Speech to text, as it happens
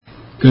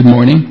Good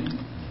morning.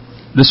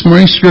 This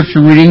morning's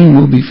scripture reading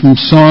will be from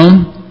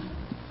Psalm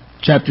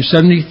chapter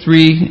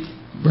 73,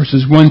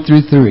 verses 1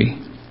 through 3.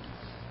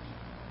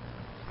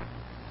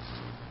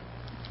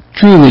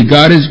 Truly,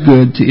 God is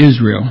good to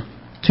Israel,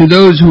 to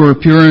those who are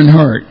pure in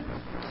heart.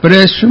 But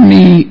as for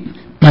me,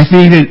 my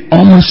feet had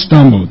almost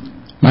stumbled.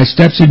 My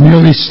steps had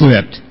nearly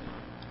slipped.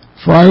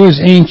 For I was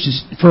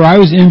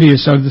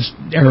envious of the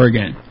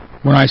arrogant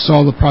when I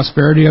saw the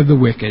prosperity of the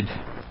wicked.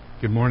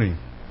 Good morning.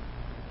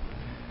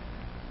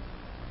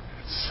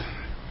 It's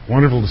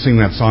wonderful to sing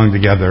that song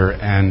together,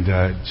 and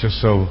it just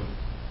so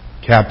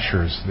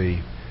captures the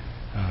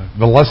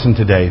lesson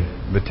today,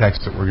 the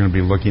text that we're going to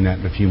be looking at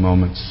in a few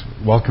moments.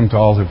 Welcome to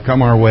all who've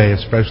come our way,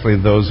 especially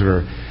those who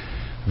are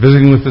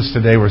visiting with us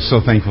today. We're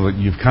so thankful that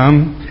you've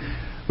come.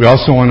 We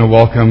also want to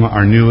welcome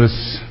our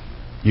newest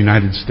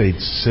United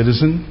States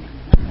citizen,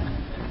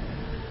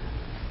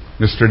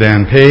 Mr.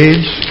 Dan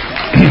Page.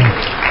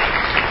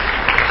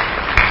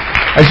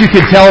 As you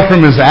could tell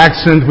from his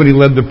accent when he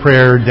led the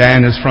prayer,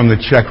 Dan is from the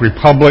Czech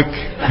Republic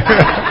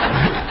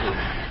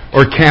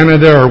or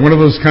Canada or one of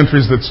those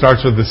countries that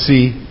starts with a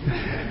C.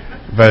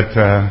 But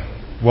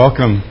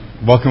welcome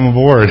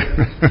aboard.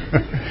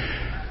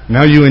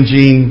 Now you and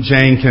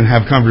Jane can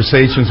have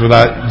conversations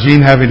without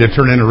Gene having to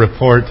turn in a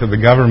report to the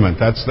government.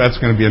 That's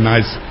going to be a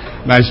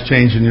nice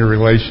change in your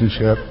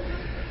relationship.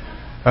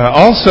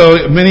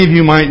 Also, many of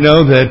you might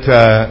know that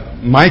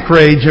Mike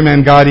Ray, Jim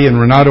Angotti, and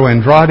Renato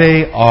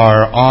Andrade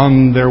are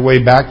on their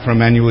way back from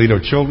Manuelito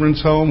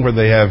Children's Home, where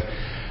they have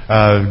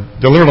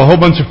delivered a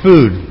whole bunch of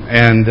food,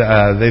 and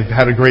they've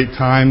had a great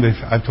time.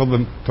 I told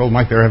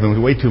Mike they're having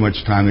way too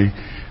much time.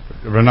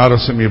 Renato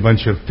sent me a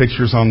bunch of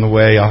pictures on the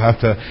way.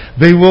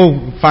 They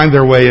will find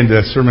their way into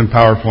sermon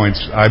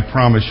PowerPoints, I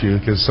promise you,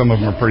 because some of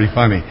them are pretty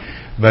funny.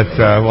 But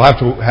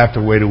we'll have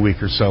to wait a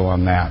week or so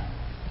on that.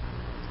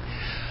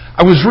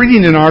 I was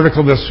reading an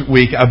article this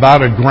week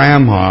about a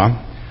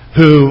grandma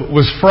who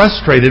was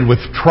frustrated with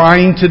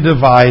trying to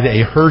divide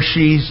a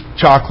Hershey's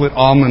chocolate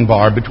almond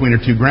bar between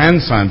her two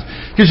grandsons.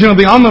 Because,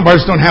 the almond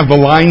bars don't have the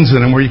lines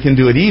in them where you can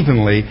do it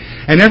evenly.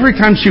 And every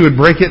time she would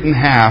break it in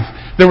half,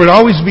 there would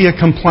always be a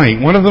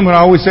complaint. One of them would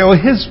always say,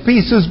 his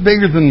piece is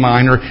bigger than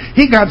mine, or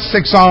he got 6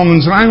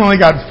 almonds and I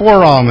only got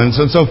 4 almonds.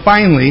 And so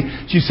finally,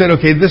 she said,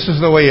 okay, this is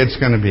the way it's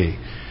going to be.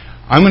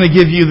 I'm going to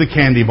give you the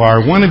candy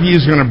bar. One of you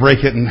is going to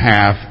break it in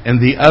half, and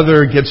the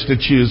other gets to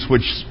choose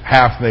which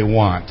half they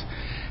want.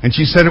 And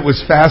she said it was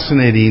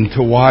fascinating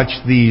to watch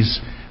these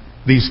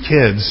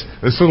kids,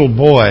 this little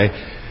boy,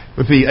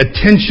 with the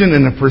attention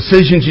and the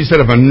precision, she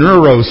said, of a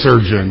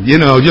neurosurgeon,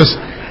 just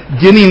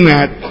getting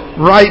that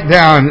right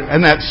down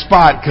in that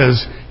spot,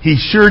 because he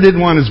sure didn't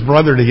want his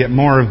brother to get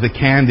more of the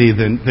candy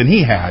than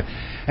he had.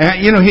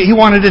 And, he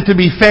wanted it to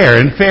be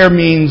fair, and fair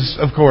means,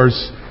 of course,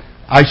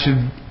 I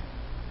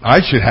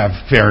should have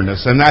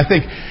fairness. And I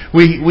think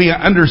we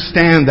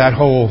understand that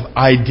whole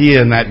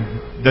idea and that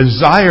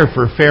desire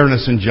for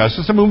fairness and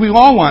justice. I mean, we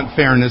all want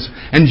fairness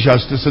and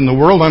justice in the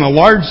world on a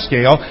large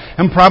scale,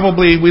 and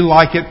probably we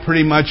like it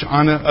pretty much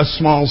on a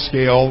small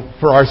scale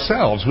for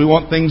ourselves. We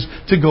want things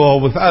to go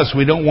with us.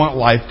 We don't want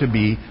life to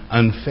be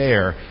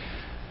unfair.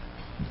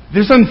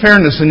 There's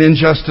unfairness and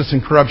injustice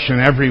and corruption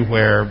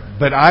everywhere,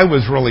 but I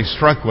was really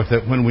struck with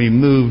it when we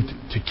moved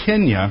to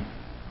Kenya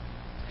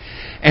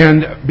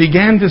and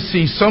began to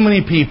see so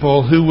many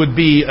people who would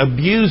be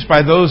abused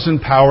by those in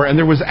power, and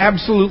there was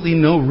absolutely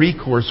no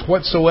recourse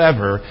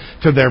whatsoever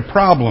to their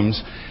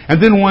problems.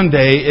 And then one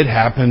day it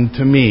happened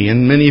to me,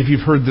 and many of you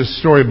have heard this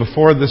story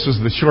before. This is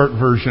the short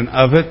version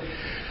of it.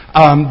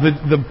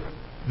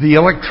 The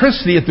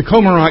electricity at the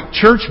Comarock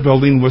Church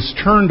building was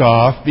turned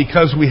off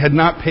because we had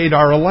not paid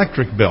our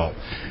electric bill.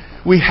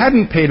 We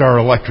hadn't paid our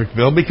electric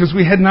bill because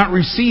we had not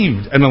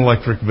received an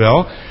electric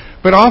bill.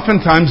 But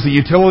oftentimes the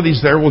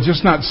utilities there will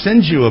just not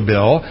send you a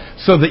bill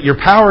so that your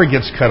power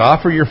gets cut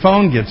off or your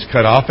phone gets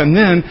cut off. And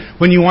then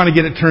when you want to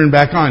get it turned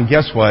back on,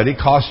 guess what? It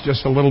costs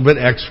just a little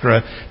bit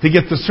extra to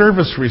get the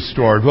service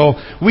restored. Well,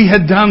 we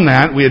had done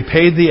that. We had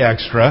paid the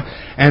extra.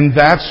 And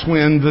that's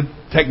when the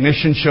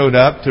technician showed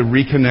up to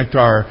reconnect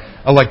our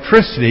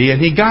electricity.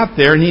 And he got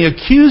there and he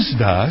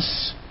accused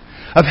us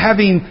of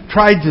having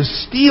tried to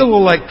steal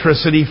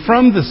electricity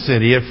from the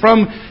city,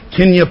 from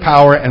Kenya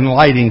Power and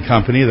Lighting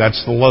Company.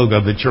 That's the logo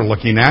that you're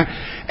looking at.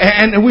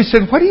 And we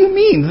said, what do you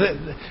mean?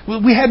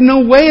 We had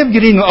no way of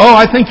getting,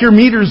 I think your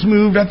meter's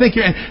moved.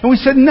 And we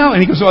said, no.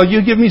 And he goes, you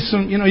give me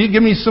some, you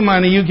give me some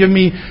money. You give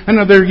me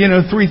another,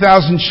 3,000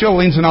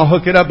 shillings and I'll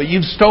hook it up. But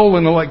you've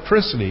stolen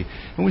electricity.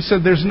 And we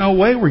said, there's no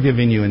way we're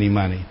giving you any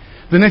money.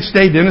 The next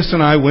day, Dennis and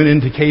I went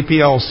into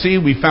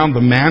KPLC. We found the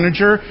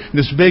manager in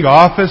this big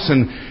office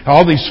and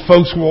all these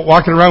folks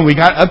walking around. We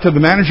got up to the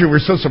manager. We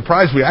were so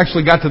surprised. We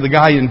actually got to the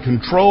guy in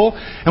control,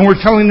 and we're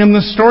telling him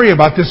the story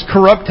about this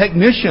corrupt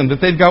technician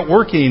that they've got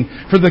working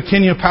for the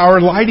Kenya Power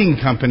Lighting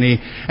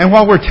Company. And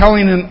while we're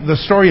telling him the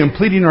story and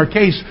pleading our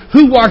case,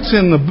 who walks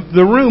in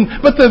the room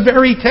but the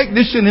very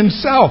technician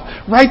himself,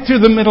 right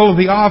through the middle of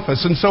the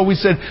office? And so we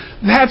said,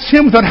 that's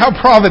him. How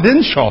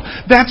providential.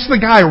 That's the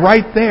guy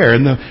right there.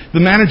 And the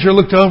manager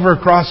looked over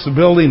across the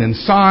building and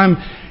saw him,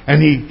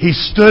 And he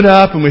stood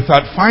up, and we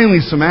thought, finally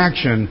some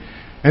action.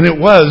 And it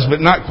was,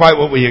 but not quite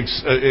what we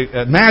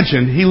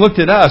imagined. He looked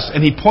at us,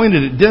 and he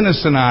pointed at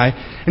Dennis and I,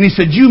 and he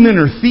said, "You men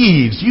are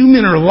thieves. You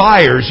men are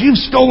liars. You've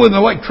stolen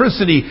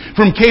electricity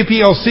from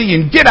KPLC,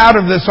 and get out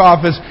of this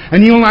office,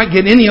 and you'll not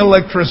get any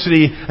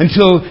electricity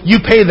until you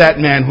pay that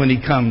man when he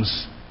comes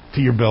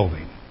to your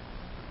building."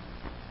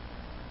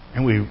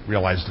 And we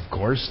realized, of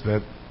course,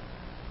 that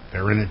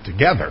they're in it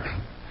together,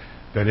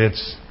 that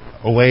it's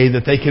a way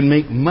that they can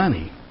make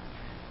money.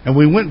 And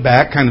we went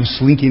back, kind of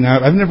slinking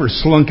out. I've never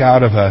slunk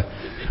out of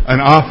an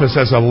office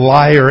as a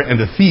liar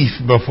and a thief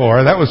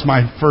before. That was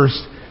my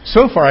first,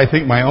 so far I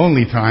think my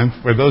only time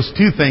for those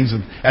two things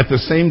at the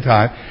same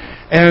time.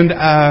 And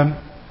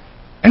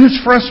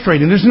it's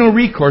frustrating. There's no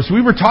recourse.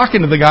 We were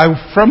talking to the guy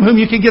from whom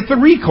you could get the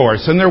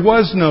recourse, and there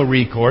was no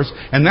recourse.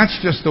 And that's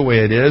just the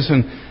way it is.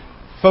 And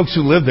folks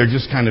who live there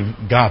just kind of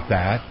got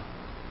that.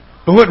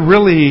 But what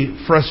really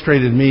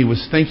frustrated me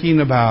was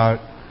thinking about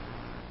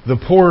the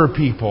poorer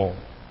people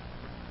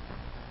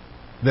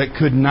that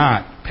could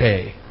not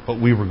pay what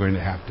we were going to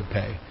have to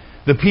pay.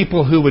 The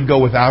people who would go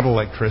without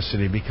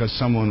electricity because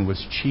someone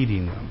was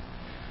cheating them.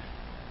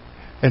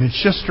 And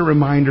it's just a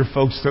reminder,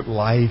 folks, that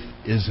life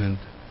isn't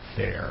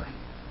fair.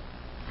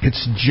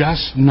 It's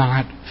just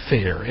not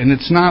fair. And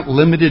it's not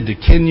limited to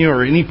Kenya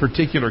or any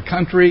particular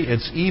country.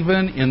 It's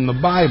even in the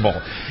Bible.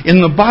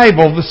 In the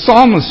Bible, the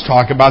psalmists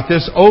talk about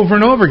this over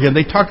and over again.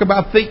 They talk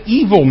about the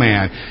evil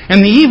man.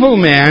 And the evil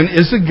man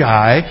is a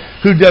guy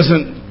who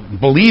doesn't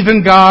believe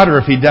in God, or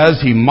if he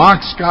does, he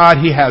mocks God.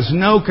 He has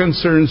no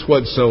concerns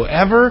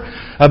whatsoever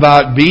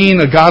about being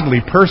a godly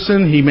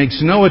person. He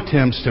makes no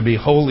attempts to be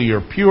holy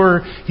or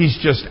pure. He's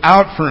just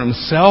out for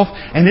himself,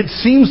 and it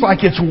seems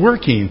like it's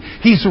working.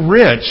 He's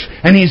rich,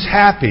 and he's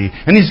happy,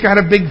 and he's got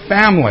a big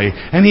family,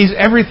 and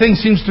everything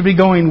seems to be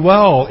going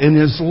well in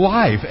his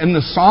life. And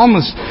the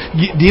psalmists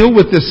deal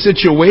with this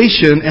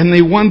situation, and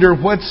they wonder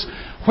what's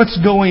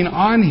going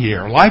on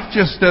here. Life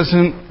just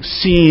doesn't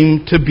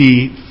seem to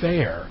be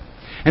fair.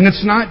 And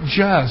it's not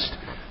just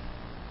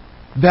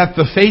that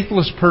the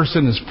faithless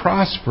person is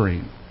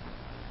prospering.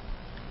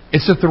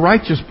 It's that the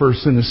righteous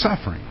person is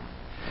suffering.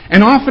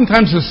 And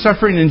oftentimes the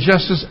suffering and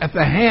injustice at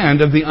the hand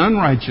of the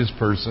unrighteous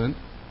person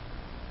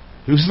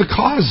who's the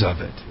cause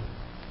of it.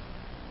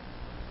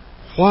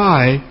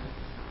 Why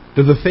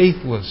do the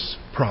faithless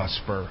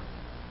prosper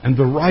and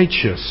the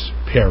righteous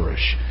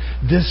perish?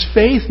 Does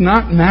faith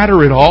not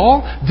matter at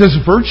all? Does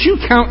virtue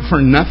count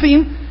for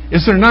nothing?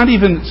 Is there not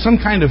even some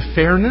kind of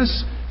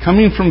fairness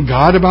coming from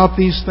God about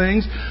these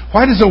things?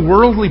 Why does a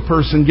worldly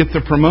person get the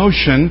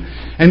promotion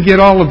and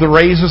get all of the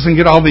raises and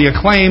get all the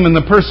acclaim, and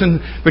the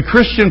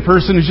Christian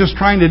person who's just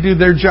trying to do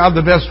their job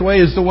the best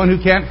way is the one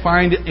who can't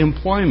find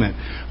employment?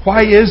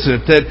 Why is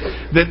it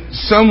that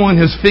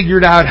someone has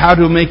figured out how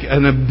to make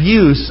an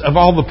abuse of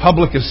all the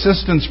public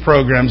assistance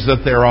programs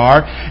that there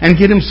are and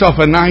get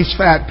himself a nice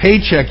fat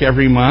paycheck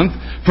every month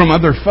from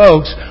other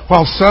folks,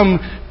 while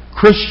some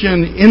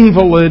Christian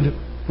invalid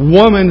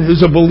woman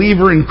who's a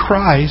believer in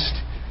Christ,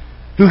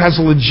 who has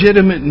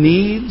legitimate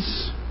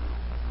needs,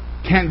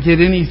 can't get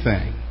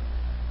anything?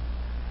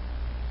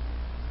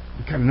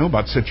 We kind of know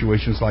about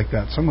situations like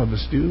that. Some of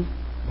us do.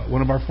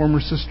 One of our former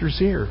sisters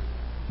here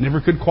never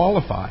could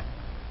qualify.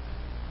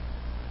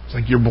 It's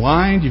like you're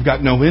blind, you've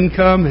got no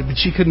income, but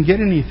she couldn't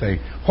get anything.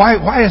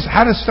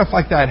 How does stuff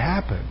like that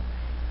happen?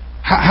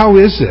 How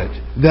is it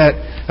that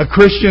a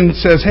Christian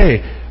says,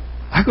 "Hey,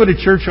 I go to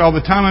church all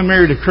the time. I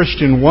married a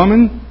Christian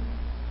woman.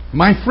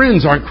 My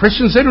friends aren't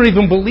Christians. They don't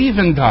even believe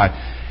in God.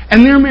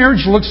 And their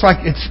marriage looks like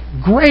it's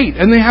great.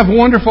 And they have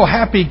wonderful,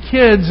 happy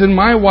kids. And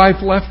my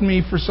wife left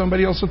me for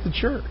somebody else at the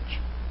church."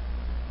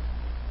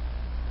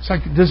 It's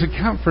like, does it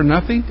count for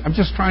nothing? I'm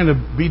just trying to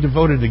be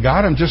devoted to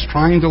God. I'm just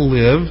trying to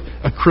live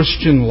a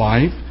Christian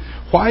life.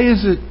 Why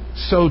is it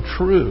so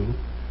true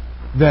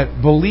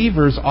that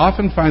believers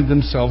often find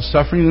themselves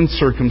suffering in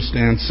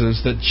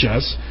circumstances that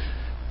just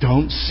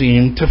don't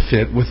seem to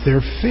fit with their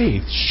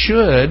faith?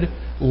 Should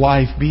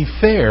life be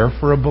fair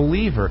for a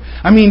believer?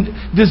 I mean,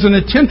 does an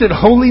attempt at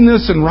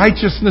holiness and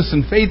righteousness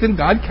and faith in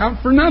God count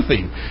for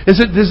nothing?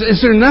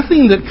 Is there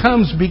nothing that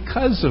comes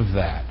because of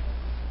that?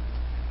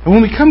 And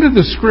when we come to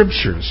the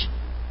Scriptures,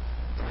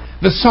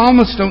 the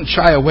psalmists don't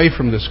shy away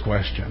from this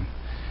question.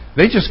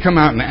 They just come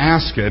out and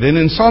ask it. And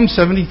in Psalm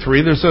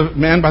 73, there's a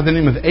man by the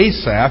name of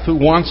Asaph who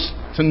wants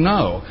to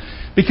know.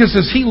 Because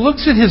as he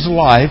looks at his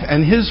life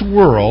and his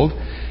world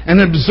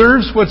and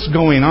observes what's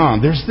going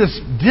on, there's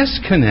this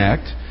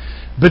disconnect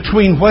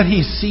between what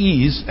he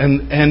sees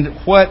and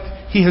what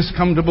he has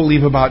come to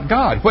believe about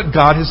God, what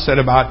God has said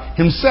about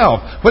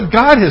himself, what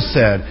God has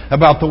said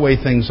about the way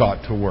things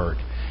ought to work.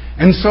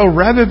 And so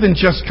rather than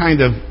just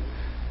kind of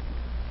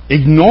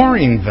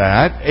ignoring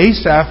that,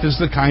 Asaph is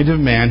the kind of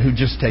man who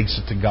just takes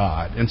it to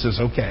God and says,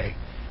 "Okay,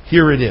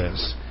 here it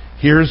is.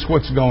 Here's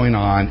what's going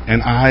on,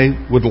 and I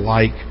would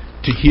like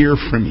to hear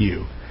from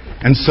you."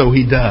 And so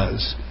he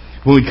does.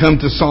 When we come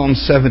to Psalm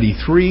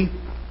 73,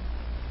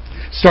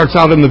 starts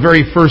out in the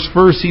very first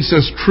verse, he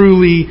says,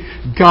 "Truly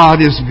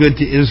God is good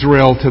to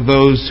Israel, to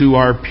those who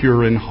are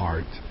pure in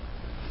heart."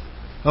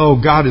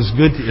 oh, God is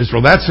good to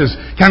Israel. That's his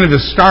kind of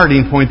his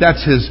starting point.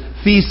 That's his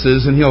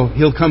thesis, and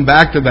he'll come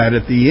back to that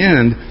at the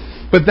end.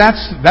 But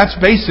that's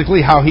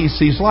basically how he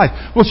sees life.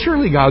 Well,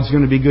 surely God's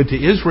going to be good to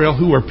Israel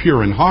who are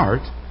pure in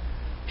heart.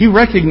 He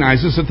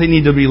recognizes that they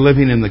need to be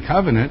living in the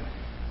covenant.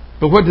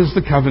 But what does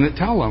the covenant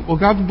tell them? Well,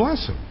 God will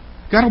bless them.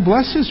 God will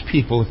bless His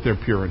people if they're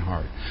pure in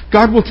heart.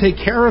 God will take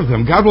care of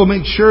them. God will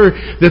make sure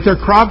that their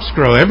crops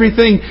grow.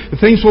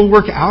 Things will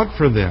work out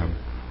for them.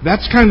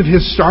 That's kind of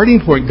His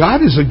starting point. God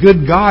is a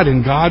good God,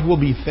 and God will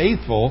be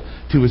faithful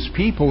to His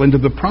people and to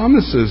the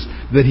promises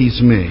that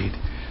He's made.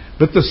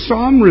 But the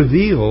psalm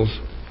reveals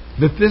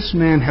that this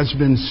man has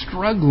been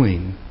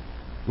struggling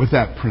with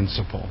that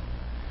principle.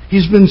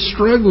 He's been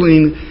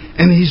struggling,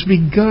 and he's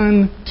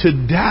begun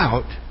to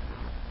doubt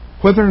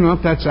whether or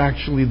not that's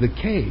actually the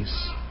case.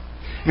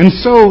 And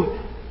so,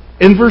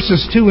 in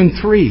verses 2 and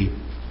 3,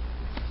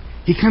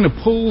 he kind of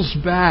pulls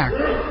back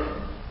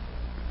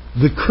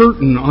the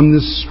curtain on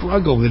this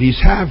struggle that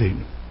he's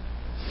having.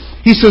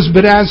 He says,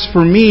 "But as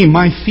for me,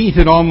 my feet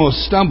had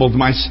almost stumbled,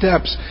 my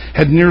steps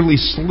had nearly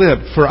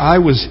slipped, for I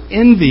was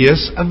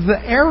envious of the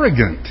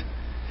arrogant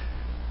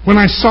when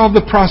I saw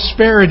the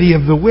prosperity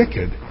of the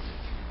wicked."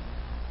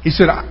 He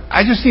said,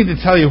 I just need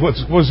to tell you what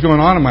was going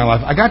on in my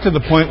life. I got to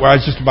the point where I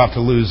was just about to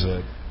lose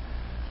it.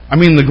 I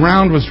mean, the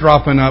ground was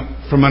dropping up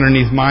from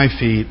underneath my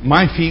feet.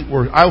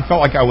 I felt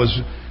like I was,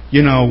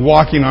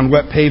 walking on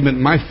wet pavement.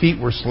 My feet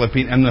were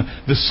slipping, and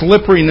the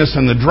slipperiness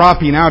and the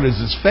dropping out is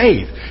his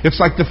faith.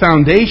 It's like the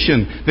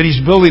foundation that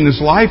he's building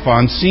his life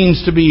on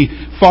seems to be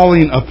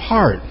falling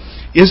apart.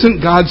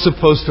 Isn't God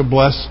supposed to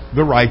bless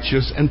the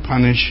righteous and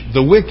punish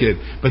the wicked?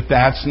 But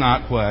that's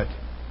not what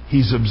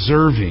he's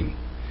observing.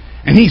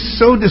 And he's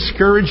so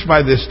discouraged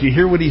by this. Do you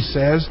hear what he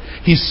says?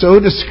 He's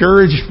so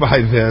discouraged by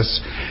this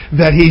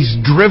that he's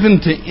driven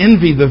to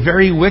envy the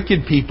very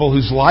wicked people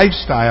whose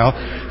lifestyle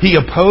he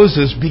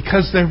opposes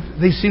because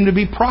they seem to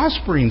be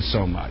prospering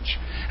so much.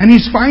 And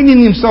he's finding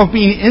himself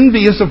being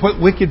envious of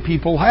what wicked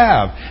people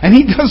have. And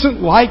he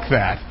doesn't like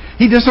that.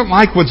 He doesn't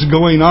like what's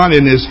going on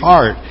in his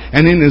heart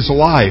and in his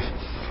life.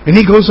 And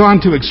he goes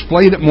on to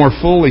explain it more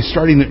fully,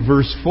 starting at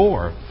verse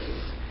 4.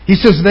 He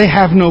says, "They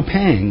have no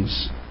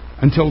pangs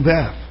until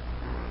death.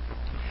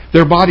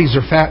 Their bodies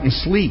are fat and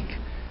sleek.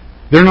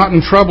 They're not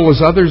in trouble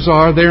as others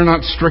are. They are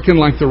not stricken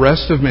like the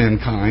rest of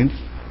mankind.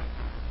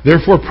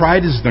 Therefore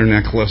pride is their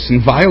necklace,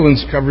 and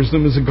violence covers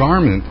them as a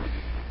garment.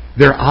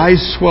 Their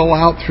eyes swell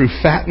out through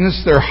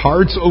fatness. Their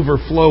hearts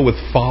overflow with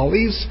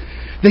follies.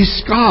 They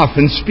scoff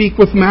and speak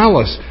with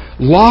malice.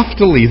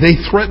 Loftily they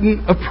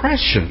threaten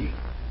oppression.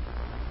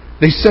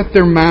 They set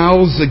their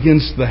mouths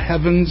against the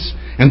heavens,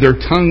 and their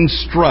tongue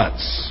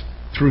struts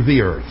through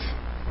the earth.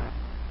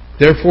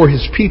 Therefore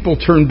His people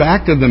turn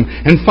back to them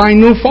and find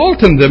no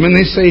fault in them, and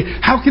they say,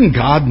 'How can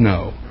God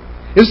know?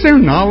 Is there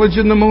knowledge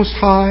in the Most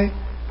High?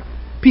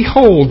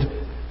 Behold,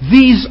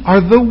 these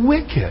are the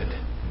wicked,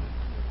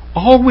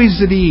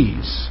 always at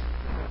ease.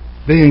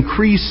 They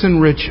increase in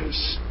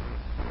riches.'"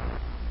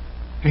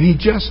 And he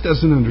just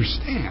doesn't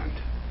understand.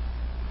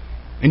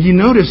 And you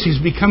notice he's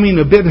becoming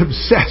a bit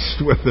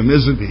obsessed with them,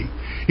 isn't he?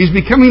 He's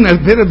becoming a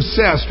bit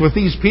obsessed with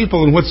these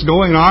people and what's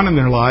going on in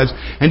their lives.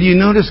 And you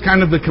notice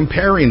kind of the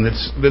comparing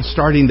that's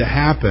starting to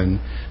happen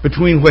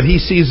between what he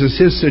sees as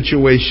his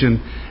situation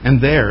and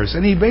theirs.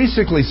 And he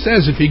basically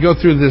says, if you go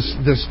through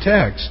this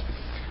text,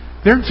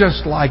 they're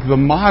just like the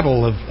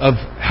model of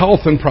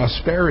health and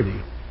prosperity.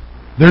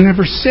 They're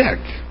never sick.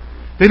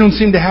 They don't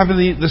seem to have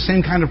the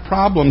same kind of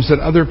problems that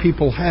other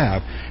people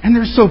have. And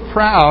they're so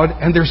proud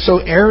and they're so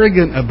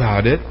arrogant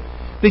about it.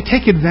 They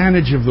take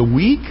advantage of the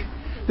weak.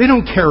 They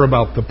don't care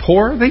about the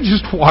poor. They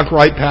just walk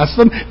right past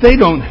them. They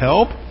don't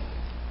help.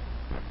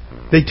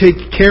 They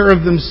take care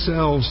of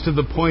themselves to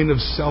the point of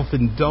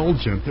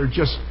self-indulgent. They're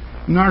just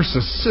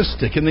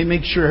narcissistic, and they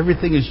make sure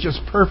everything is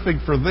just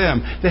perfect for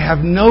them. They have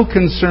no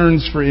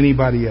concerns for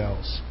anybody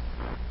else.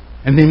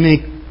 And they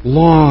make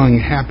long,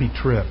 happy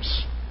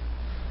trips.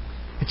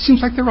 It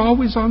seems like they're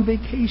always on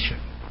vacation.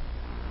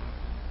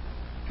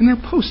 And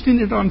they're posting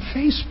it on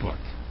Facebook.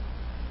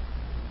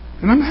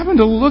 And I'm having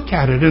to look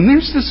at it, and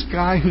there's this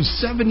guy who's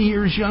 7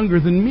 years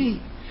younger than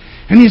me.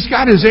 And he's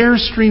got his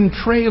Airstream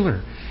trailer.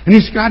 And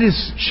he's got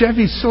his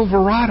Chevy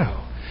Silverado.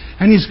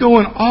 And he's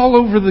going all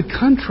over the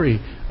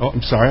country. Oh,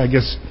 I'm sorry, I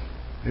guess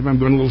maybe I'm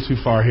going a little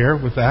too far here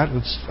with that.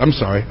 I'm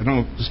sorry, I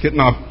don't, just getting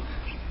off.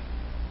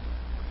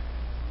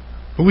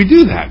 But we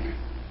do that.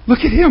 Look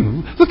at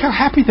him. Look how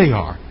happy they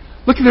are.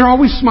 Look, they're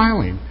always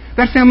smiling.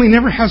 That family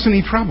never has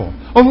any trouble.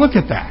 Oh, look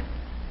at that.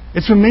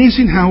 It's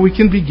amazing how we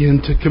can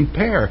begin to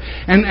compare.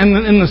 And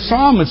in the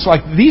psalm, it's like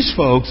these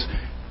folks,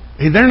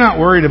 they're not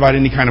worried about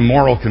any kind of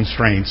moral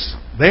constraints.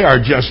 They are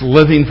just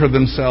living for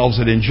themselves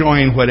and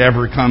enjoying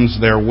whatever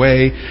comes their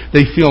way.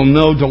 They feel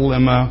no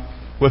dilemma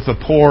with the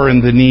poor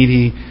and the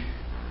needy.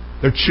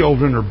 Their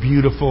children are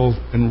beautiful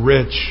and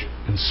rich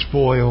and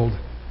spoiled.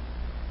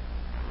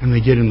 And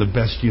they get in the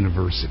best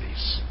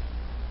universities.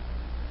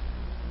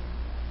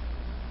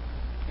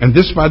 And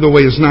this, by the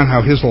way, is not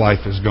how his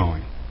life is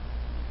going.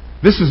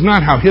 This is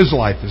not how his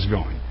life is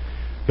going.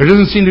 There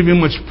doesn't seem to be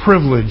much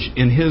privilege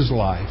in his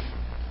life.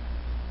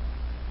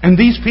 And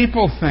these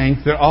people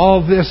think that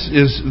all this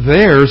is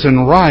theirs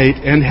and right,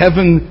 and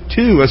heaven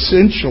too,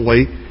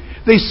 essentially.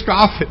 They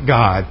scoff at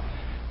God.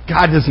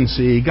 God doesn't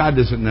see. God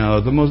doesn't know.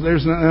 Don't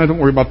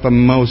worry about the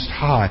Most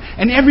High.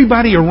 And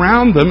everybody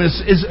around them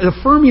is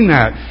affirming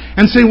that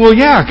and saying, well,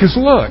 yeah, because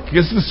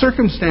the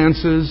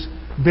circumstances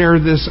bear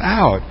this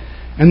out.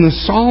 And the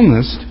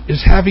psalmist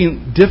is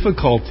having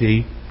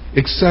difficulty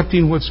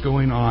accepting what's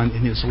going on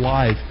in his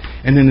life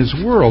and in his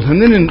world.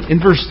 And then in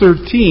verse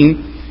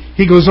 13,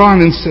 he goes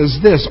on and says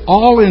this,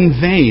 all in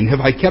vain have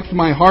I kept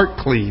my heart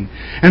clean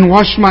and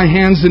washed my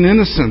hands in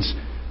innocence.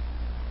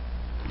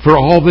 For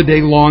all the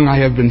day long I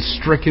have been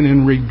stricken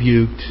and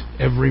rebuked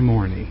every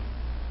morning.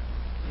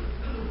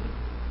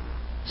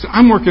 So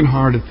I'm working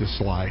hard at this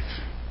life.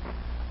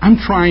 I'm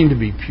trying to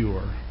be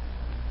pure.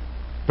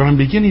 But I'm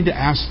beginning to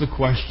ask the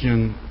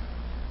question,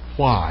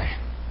 why?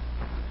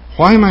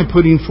 Why am I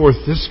putting forth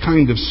this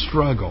kind of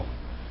struggle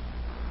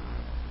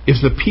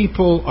if the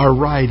people are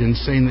right in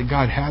saying that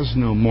God has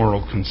no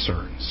moral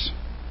concerns?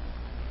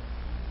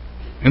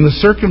 And the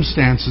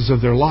circumstances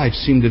of their life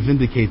seem to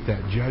vindicate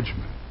that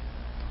judgment.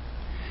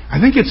 I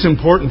think it's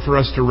important for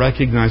us to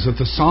recognize that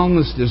the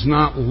psalmist is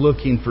not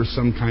looking for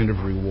some kind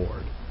of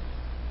reward.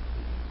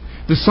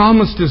 The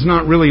psalmist is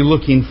not really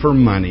looking for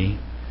money.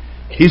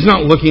 He's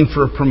not looking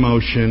for a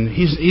promotion.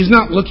 He's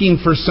not looking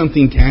for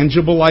something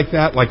tangible like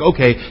that, like,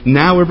 okay,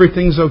 now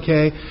everything's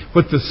okay.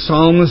 What the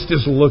psalmist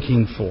is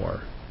looking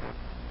for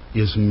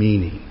is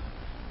meaning.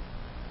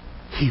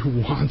 He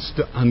wants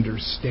to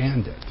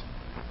understand it.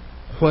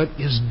 What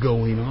is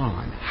going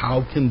on?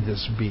 How can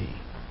this be?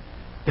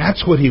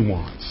 That's what he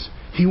wants.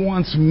 He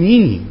wants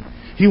meaning.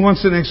 He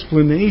wants an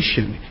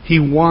explanation. He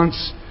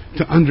wants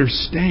to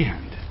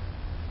understand.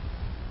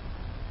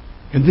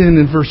 And then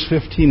in verse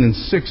 15 and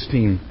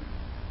 16,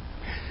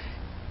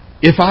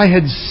 if I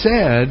had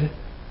said,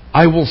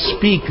 I will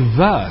speak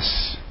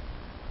thus,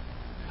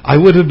 I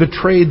would have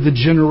betrayed the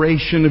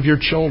generation of your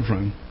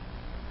children.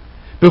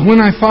 But when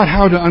I thought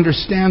how to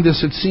understand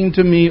this, it seemed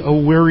to me a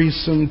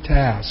wearisome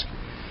task.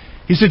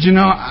 He said,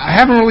 I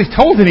haven't really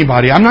told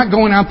anybody. I'm not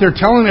going out there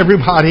telling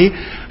everybody.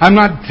 I'm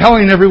not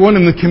telling everyone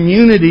in the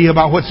community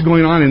about what's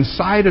going on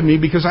inside of me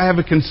because I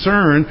have a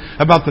concern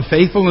about the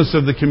faithfulness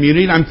of the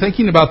community. And I'm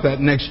thinking about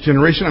that next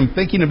generation. I'm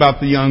thinking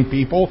about the young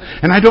people.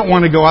 And I don't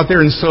want to go out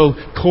there and sow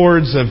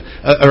cords of,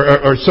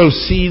 or sow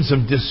seeds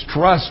of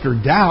distrust or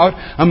doubt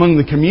among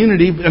the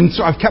community. And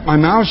so I've kept my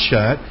mouth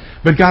shut.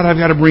 But God, I've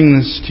got to bring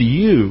this to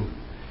you.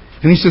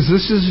 And he says,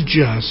 this is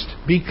just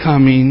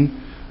becoming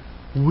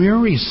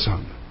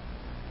wearisome.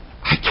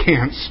 I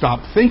can't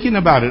stop thinking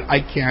about it. I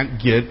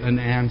can't get an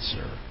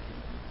answer.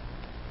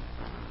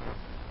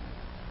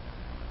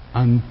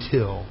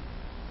 Until.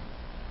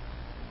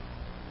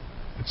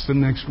 It's the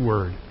next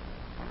word.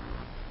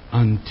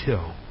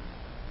 Until.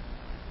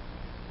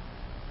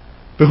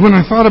 But when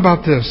I thought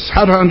about this,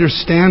 how to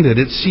understand it,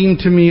 it seemed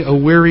to me a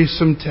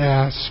wearisome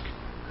task.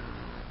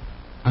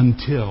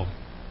 Until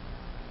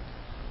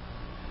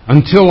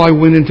I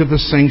went into the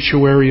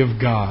sanctuary of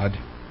God.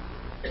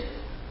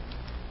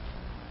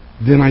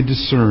 Then I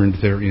discerned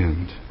their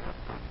end.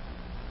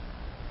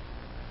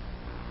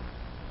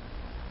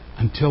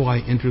 Until I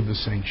entered the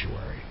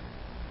sanctuary.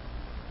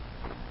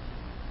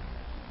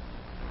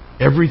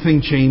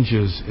 Everything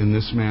changes in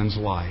this man's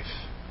life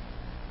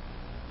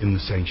in the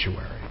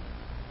sanctuary.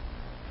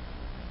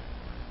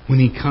 When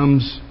he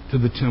comes to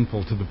the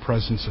temple, to the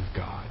presence of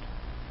God,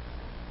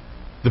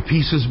 the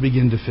pieces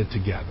begin to fit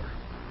together.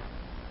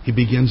 He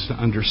begins to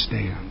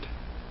understand.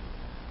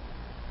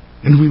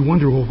 And we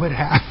wonder, well, what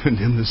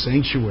happened in the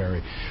sanctuary?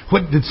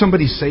 Did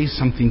somebody say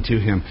something to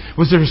him?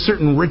 Was there a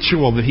certain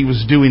ritual that he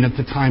was doing at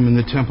the time in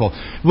the temple?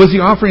 Was he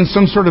offering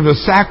some sort of a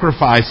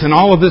sacrifice? And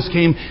all of this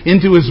came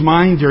into his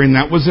mind during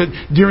that. Was it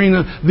during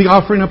the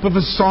offering up of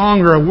a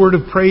song or a word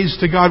of praise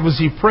to God? Was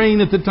he praying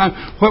at the time?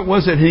 What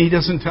was it? And he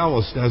doesn't tell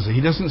us, does he?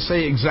 He doesn't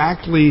say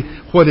exactly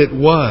what it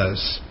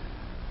was.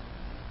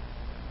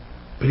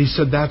 But he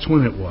said that's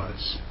when it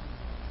was.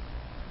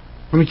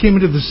 When he came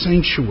into the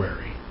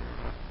sanctuary.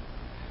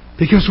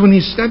 Because when he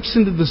steps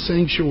into the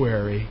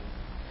sanctuary,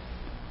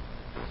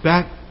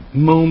 that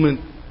moment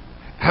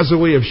has a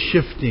way of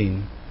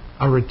shifting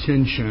our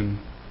attention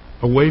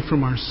away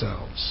from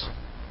ourselves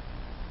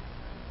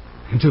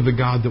and to the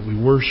God that we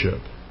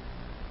worship.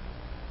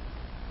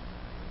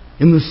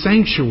 In the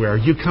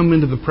sanctuary, you come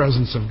into the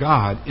presence of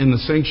God. In the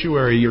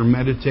sanctuary, you're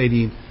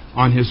meditating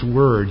on His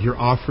Word. You're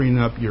offering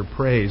up your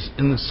praise.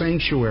 In the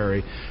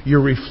sanctuary,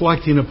 you're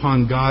reflecting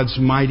upon God's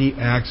mighty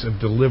acts of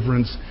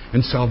deliverance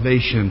and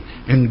salvation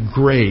and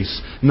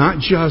grace. Not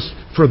just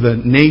for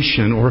the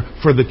nation or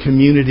for the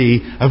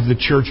community of the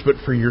church, but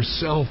for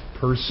yourself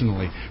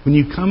personally. When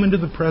you come into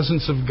the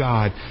presence of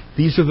God,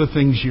 these are the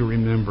things you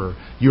remember.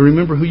 You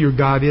remember who your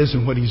God is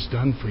and what He's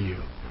done for you.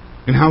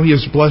 And how He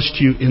has blessed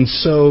you in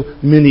so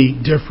many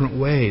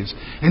different ways.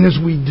 And as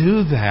we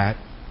do that,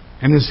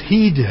 and as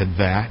He did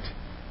that,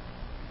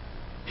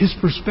 His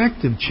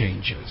perspective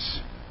changes.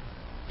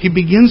 He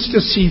begins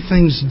to see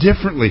things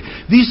differently.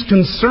 These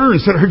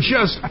concerns that are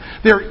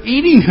they're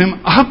eating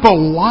him up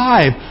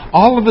alive,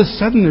 all of a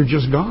sudden they're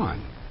just gone.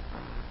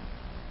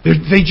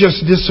 They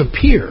just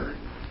disappear.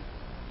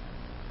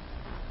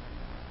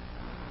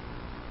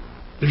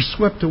 They're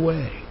swept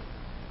away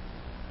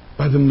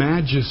by the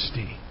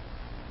majesty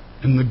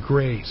and the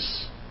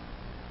grace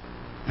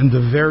and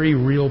the very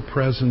real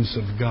presence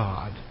of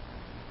God.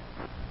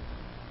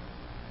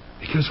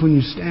 Because when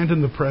you stand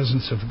in the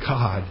presence of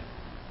God,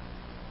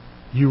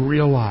 you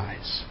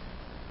realize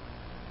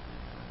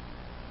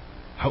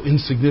how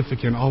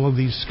insignificant all of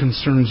these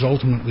concerns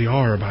ultimately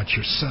are about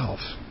yourself.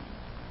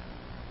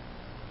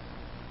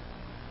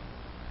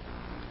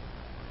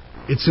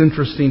 It's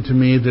interesting to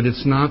me that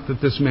it's not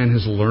that this man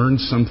has learned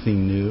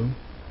something new.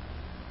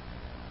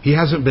 He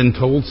hasn't been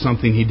told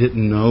something he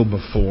didn't know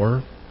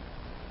before.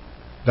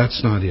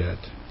 That's not it.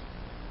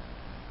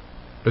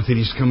 But that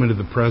he's come into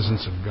the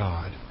presence of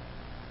God.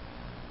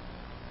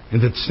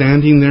 And that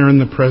standing there in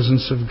the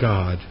presence of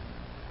God,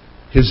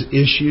 his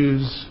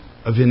issues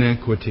of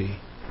inequity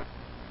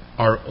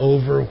are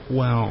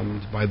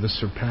overwhelmed by the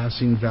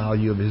surpassing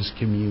value of his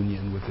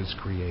communion with his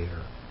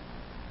Creator.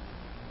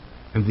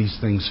 And these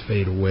things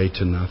fade away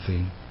to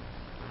nothing.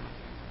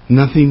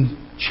 Nothing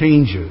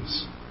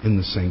changes in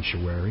the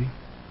sanctuary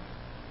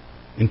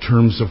in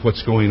terms of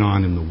what's going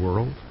on in the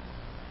world,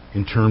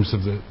 in terms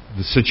of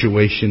the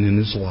situation in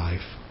his life.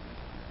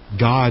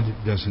 God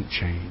doesn't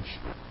change.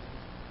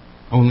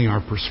 Only our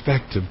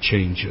perspective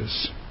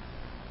changes.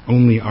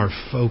 Only our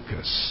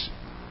focus.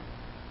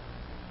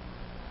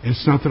 And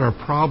it's not that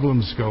our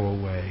problems go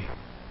away,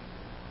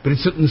 but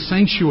it's that in the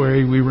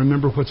sanctuary we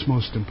remember what's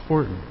most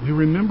important. We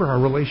remember our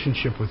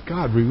relationship with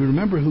God. We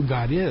remember who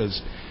God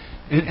is.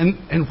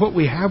 And what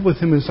we have with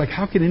Him is like,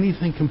 how can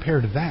anything compare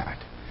to that?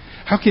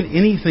 How can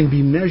anything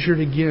be measured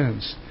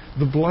against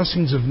the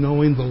blessings of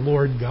knowing the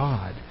Lord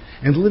God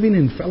and living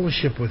in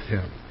fellowship with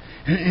Him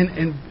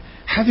and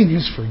having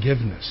His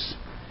forgiveness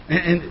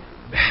and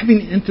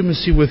having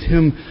intimacy with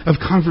Him of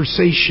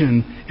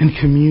conversation and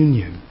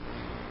communion?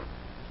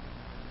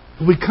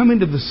 We come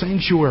into the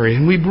sanctuary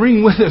and we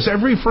bring with us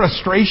every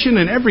frustration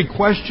and every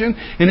question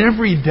and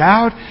every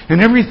doubt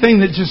and everything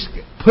that just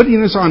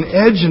putting us on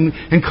edge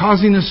and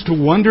causing us to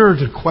wonder or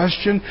to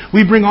question.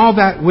 We bring all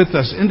that with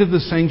us into the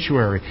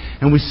sanctuary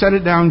and we set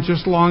it down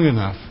just long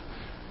enough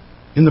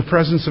in the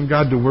presence of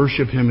God to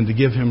worship Him and to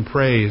give Him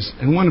praise.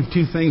 And one of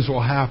two things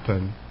will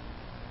happen.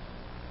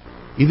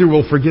 Either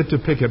we'll forget to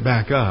pick it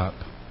back up,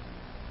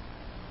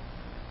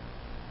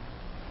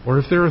 or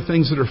if there are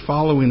things that are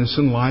following us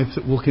in life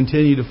that will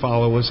continue to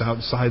follow us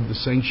outside the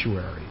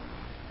sanctuary,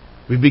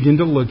 we begin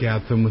to look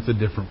at them with a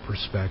different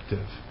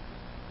perspective.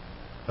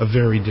 A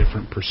very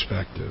different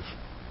perspective.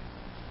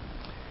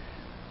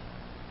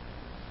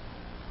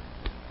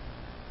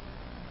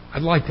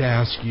 I'd like to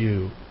ask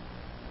you,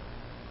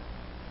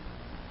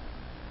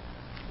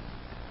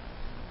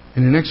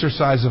 in an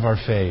exercise of our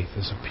faith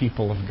as a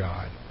people of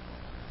God,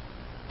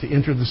 to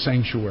enter the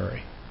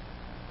sanctuary.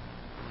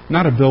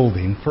 Not a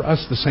building. For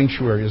us, the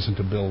sanctuary isn't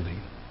a building.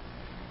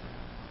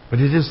 But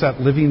it is that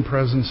living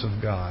presence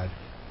of God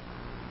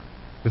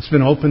that's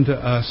been opened to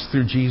us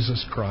through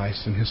Jesus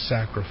Christ and His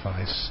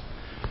sacrifice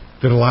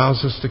that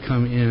allows us to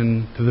come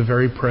in to the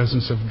very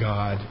presence of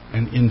God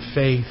and in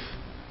faith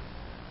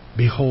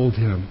behold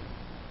Him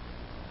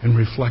and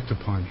reflect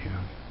upon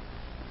Him.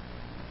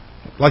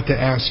 I'd like to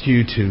ask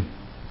you to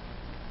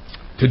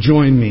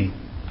join me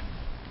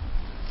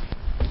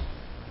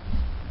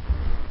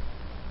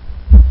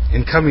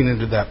in coming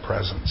into that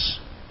presence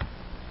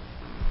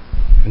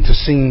and to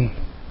sing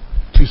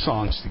two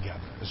songs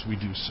together as we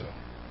do so.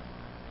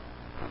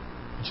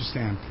 Would you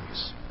stand,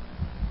 please?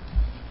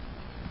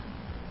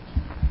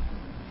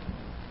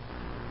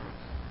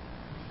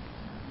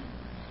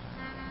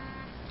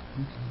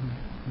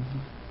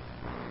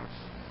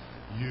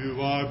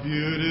 You are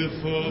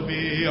beautiful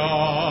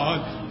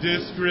beyond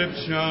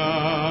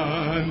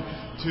description,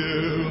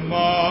 too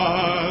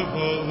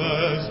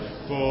marvelous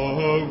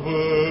for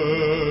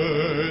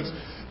words,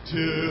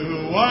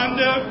 too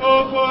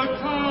wonderful for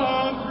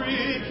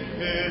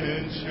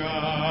comprehension,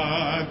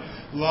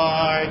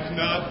 like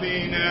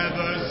nothing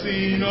ever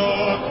seen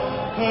or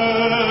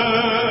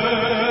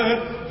heard.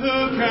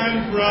 Who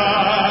can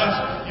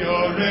grasp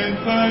your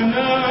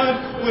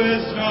infinite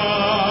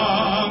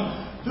wisdom?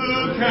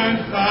 Who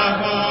can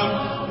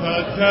fathom the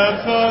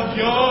depth of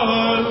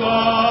your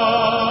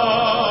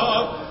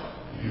love?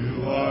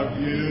 You are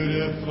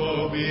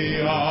beautiful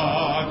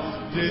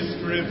beyond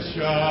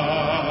description,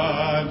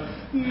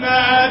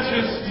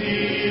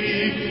 majesty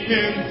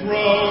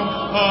enthroned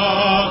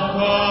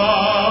above.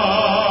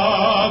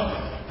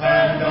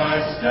 And I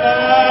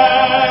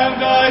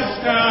stand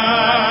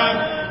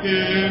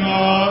in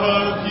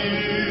awe of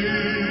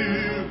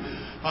you.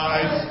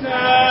 I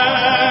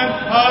stand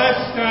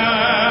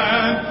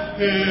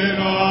in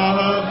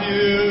awe of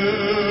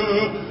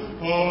you,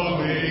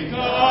 holy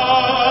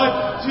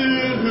God, to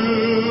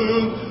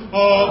whom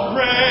all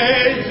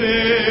praise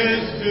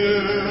is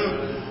due.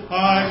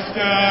 I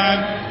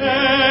stand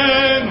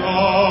in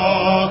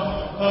awe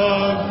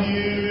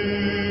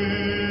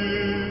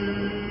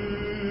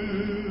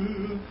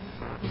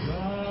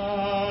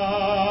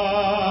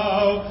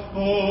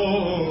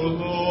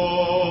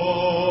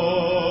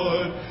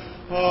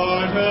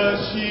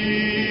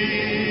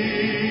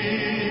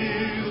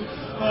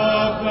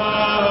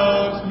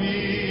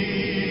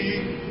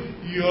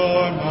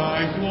You're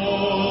my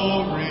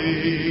glory.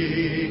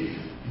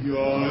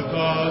 You're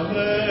the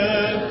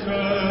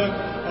lifter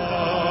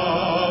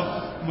of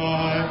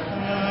my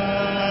head.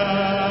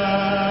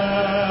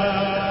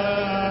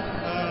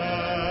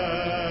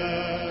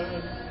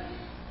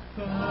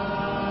 Thou,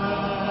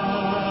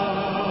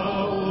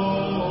 O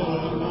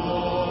Lord,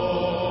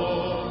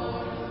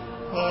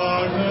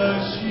 art a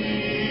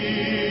shield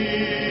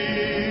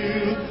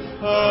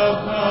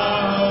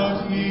about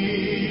me.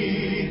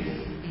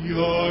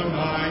 You're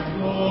my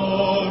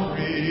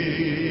glory.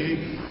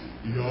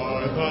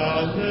 You're the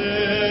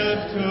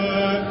lifter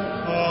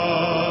of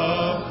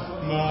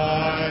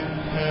my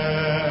head.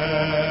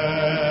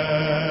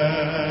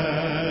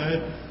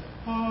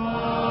 Hallelujah.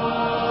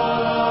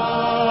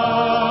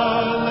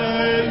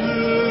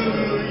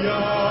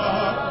 Hallelujah.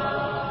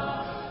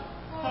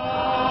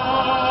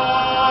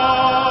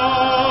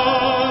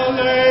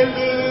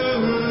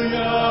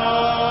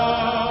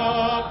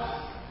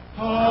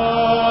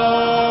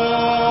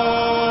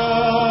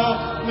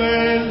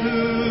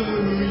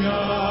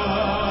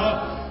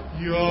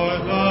 You're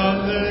the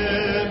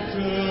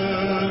lifter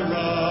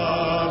of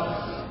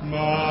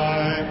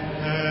my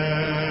head.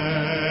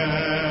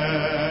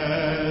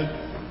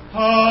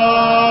 Hallelujah.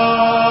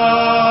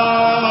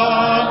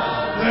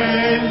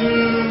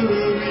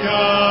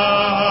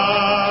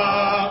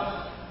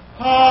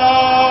 Hallelujah.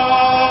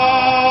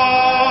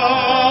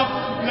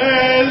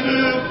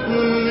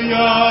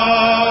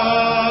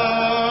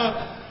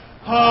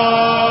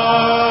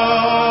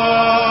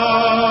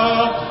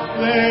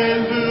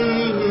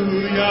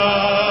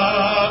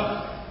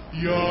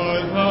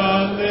 You're the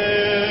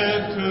lifter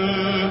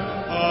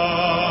of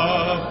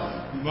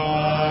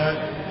my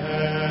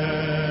head.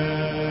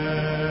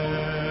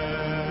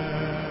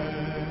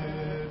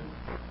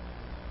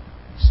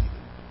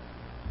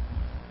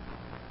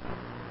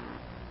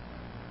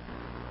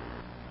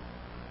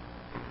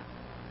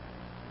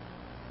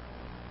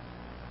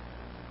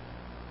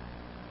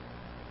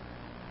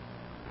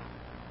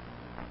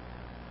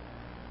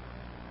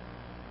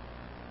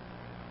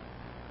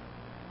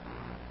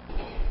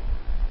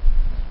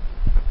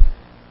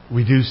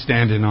 We do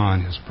stand in awe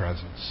in His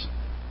presence.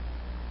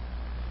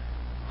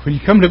 When you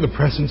come to the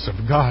presence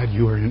of God,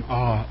 you are in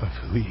awe of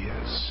who He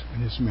is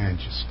and His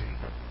majesty.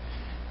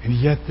 And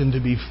yet then to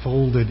be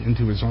folded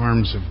into His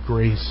arms of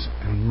grace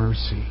and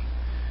mercy,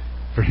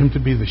 for Him to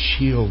be the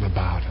shield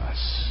about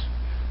us,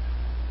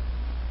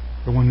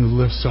 the one who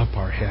lifts up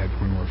our head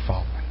when we're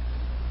fallen.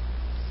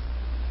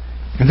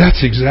 And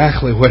that's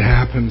exactly what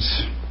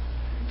happens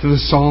to the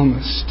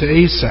psalmist, to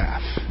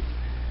Asaph.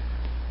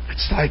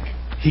 It's like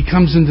he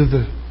comes into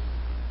the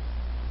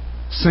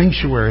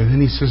sanctuary and then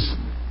he says,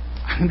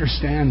 I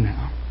understand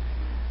now.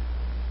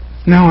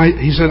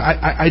 He said,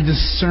 I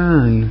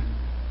discern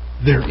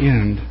their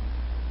end.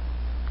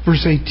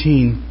 Verse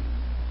 18,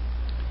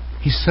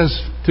 he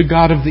says to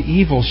God of the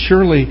evil,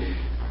 surely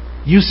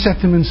you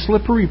set them in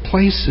slippery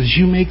places.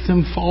 You make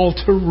them fall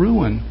to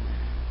ruin.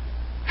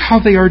 How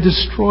they are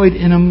destroyed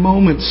in a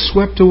moment,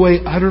 swept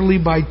away utterly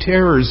by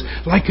terrors,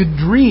 like a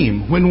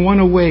dream when one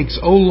awakes.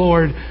 O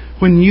Lord,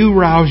 when you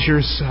rouse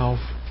yourself,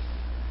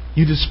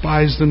 you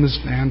despise them as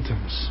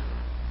phantoms.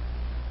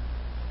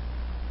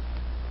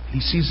 He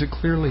sees it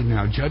clearly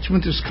now.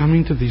 Judgment is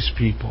coming to these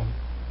people.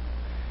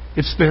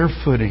 It's their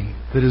footing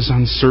that is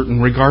uncertain,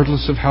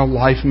 regardless of how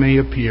life may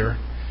appear.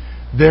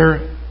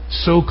 Their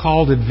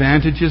so-called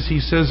advantages, he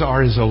says,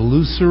 are as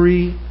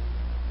illusory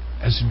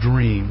as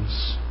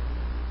dreams,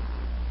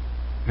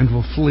 and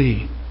will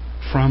flee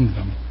from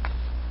them.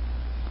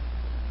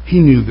 He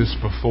knew this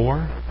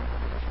before.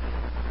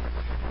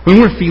 When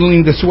we're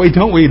feeling this way,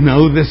 don't we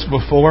know this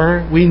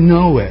before? We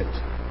know it.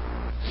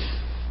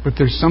 But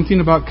there's something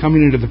about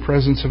coming into the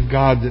presence of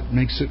God that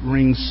makes it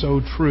ring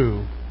so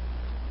true.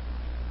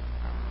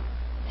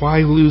 Why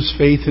lose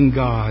faith in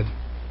God?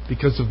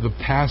 Because of the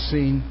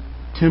passing,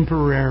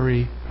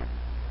 temporary,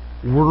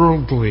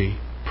 worldly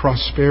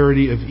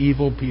prosperity of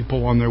evil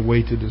people on their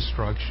way to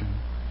destruction.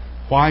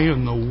 Why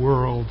in the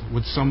world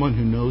would someone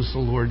who knows the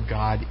Lord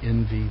God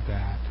envy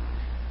that?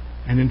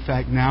 And in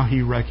fact, now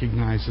he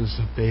recognizes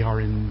that they are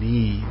in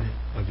need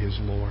of his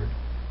Lord,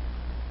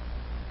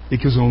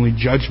 because only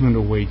judgment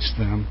awaits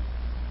them.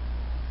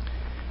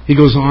 He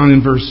goes on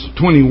in verse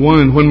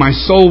 21, when my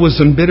soul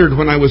was embittered,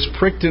 when I was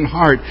pricked in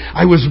heart,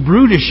 I was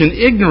brutish and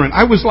ignorant.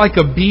 I was like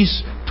a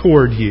beast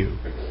toward you.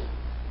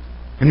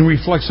 And he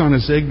reflects on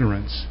his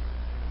ignorance.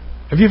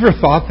 Have you ever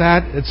thought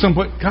that at some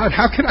point? God,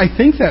 how could I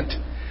think that?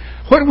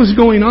 What was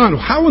going on?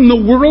 How in the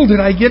world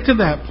did I get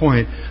to that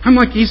point?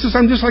 He says,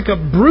 I'm just like a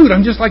brute.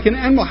 I'm just like an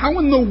animal. How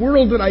in the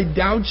world did I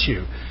doubt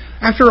you?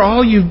 After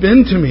all you've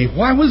been to me,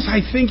 why was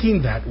I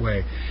thinking that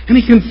way? And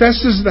he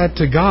confesses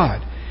that to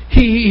God.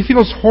 He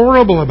feels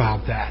horrible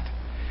about that.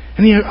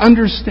 And he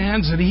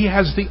understands that he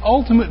has the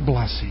ultimate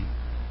blessing,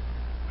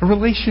 a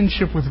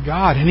relationship with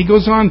God. And he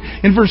goes on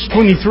in verse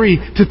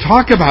 23 to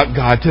talk about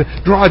God, to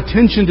draw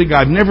attention to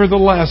God.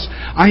 Nevertheless,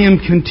 I am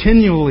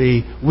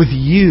continually with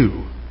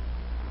you.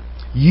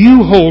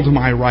 You hold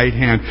my right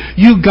hand.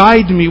 You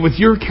guide me with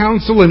your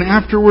counsel, and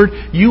afterward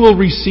you will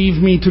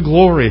receive me to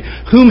glory.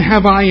 Whom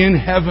have I in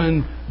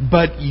heaven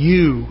but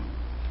you?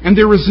 And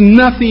there is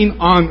nothing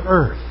on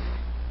earth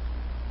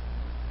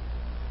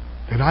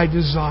that I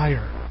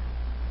desire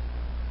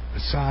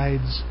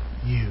besides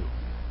you.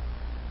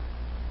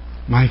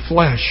 My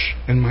flesh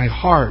and my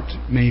heart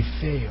may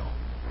fail,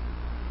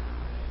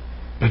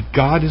 but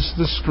God is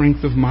the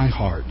strength of my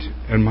heart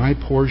and my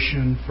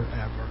portion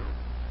forever.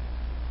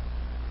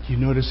 You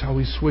notice how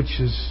he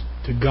switches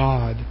to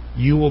God.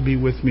 You will be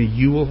with me.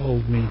 You will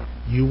hold me.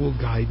 You will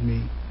guide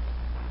me.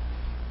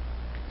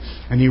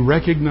 And he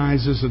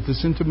recognizes that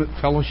this intimate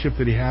fellowship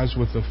that he has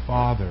with the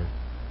Father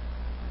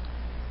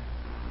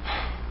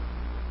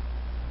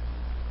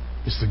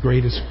is the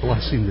greatest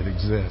blessing that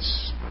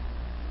exists.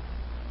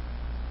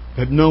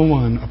 That no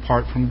one,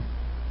 apart from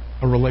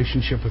a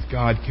relationship with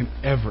God, can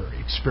ever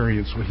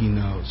experience what he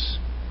knows.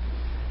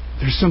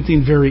 There's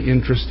something very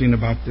interesting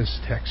about this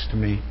text to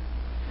me.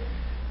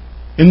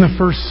 In the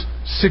first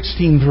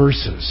 16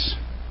 verses,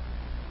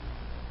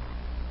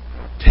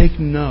 take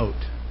note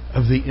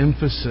of the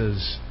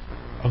emphasis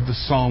of the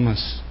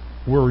psalmist's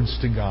words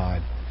to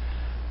God.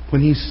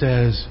 When he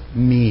says,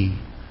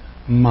 me,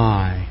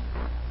 my,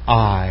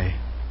 I,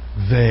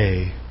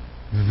 they,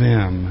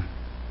 them,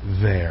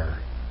 their.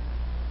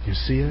 Do you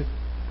see it?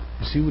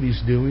 You see what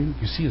he's doing?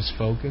 You see his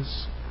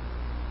focus?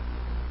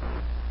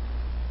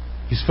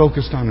 He's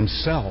focused on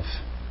himself.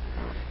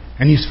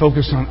 And he's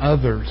focused on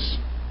others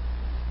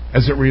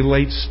as it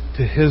relates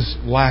to his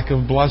lack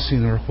of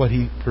blessing or what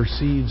he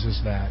perceives as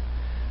that.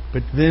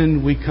 But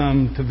then we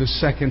come to the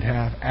second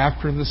half.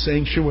 After the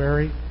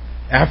sanctuary,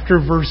 after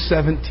verse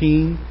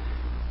 17,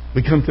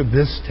 we come to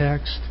this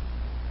text,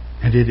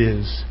 and it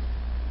is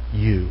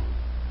you,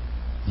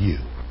 you,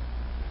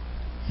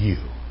 you.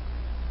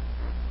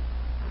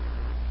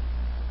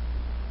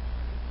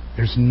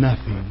 There's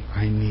nothing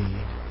I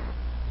need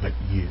but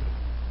you.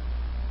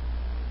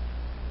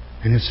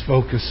 And his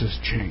focus has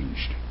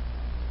changed.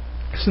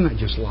 Isn't that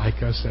just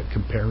like us, that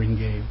comparing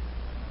game?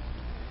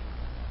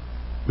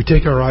 We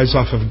take our eyes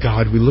off of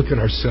God, we look at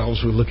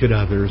ourselves, we look at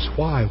others.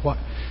 Why?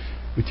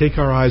 We take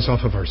our eyes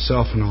off of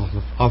ourselves and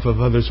off of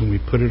others, and we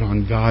put it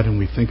on God, and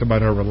we think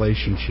about our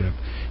relationship.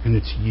 And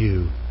it's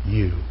you,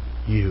 you,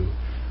 you.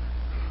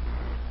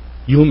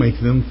 You'll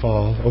make them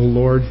fall. Oh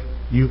Lord,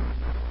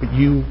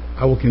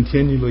 I will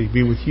continually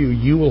be with you.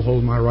 You will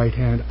hold my right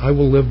hand. I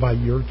will live by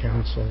your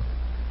counsel.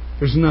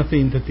 There's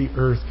nothing that the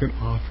earth can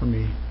offer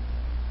me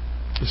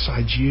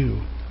besides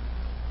you.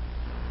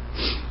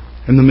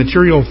 And the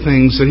material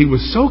things that he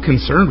was so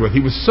concerned with, he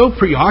was so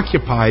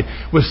preoccupied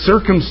with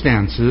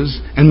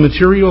circumstances and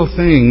material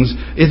things,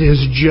 it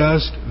has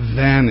just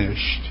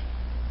vanished.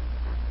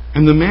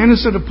 And the man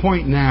is at a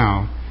point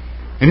now,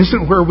 and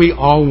isn't where we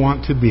all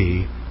want to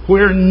be,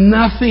 where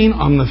nothing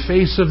on the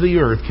face of the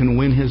earth can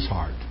win his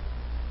heart.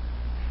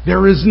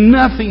 There is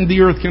nothing the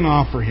earth can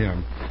offer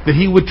him that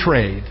he would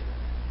trade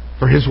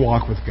for his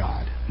walk with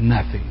God.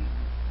 Nothing.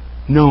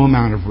 No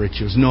amount of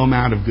riches, no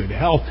amount of good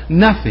health,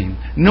 nothing.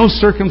 No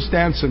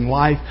circumstance in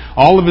life,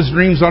 all of his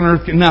dreams on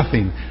earth,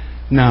 nothing.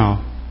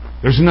 No.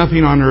 There's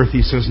nothing on earth,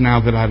 he says,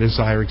 now that I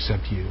desire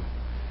except you.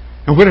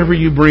 And whatever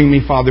you bring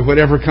me, Father,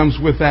 whatever comes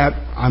with that,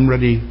 I'm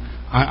ready.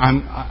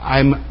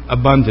 I'm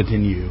abundant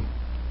in you.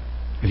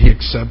 And he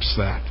accepts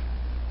that.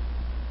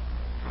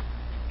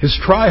 His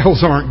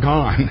trials aren't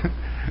gone.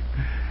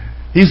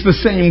 He's the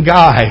same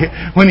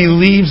guy. When he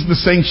leaves the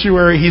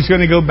sanctuary, he's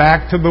going to go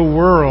back to the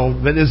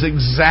world that is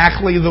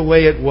exactly the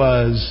way it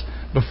was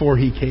before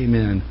he came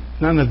in.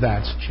 None of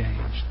that's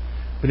changed.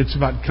 But it's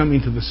about coming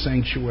to the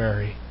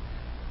sanctuary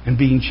and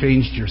being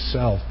changed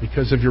yourself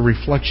because of your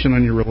reflection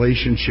on your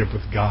relationship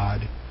with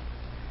God.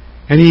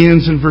 And he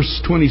ends in verse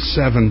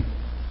 27.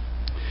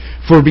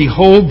 For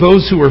behold,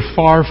 those who are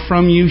far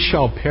from you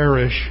shall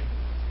perish.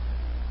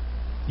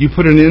 You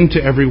put an end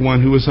to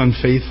everyone who is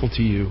unfaithful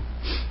to you.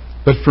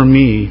 But for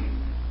me,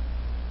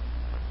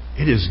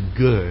 it is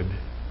good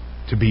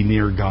to be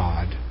near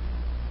God.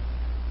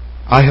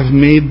 I have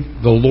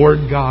made the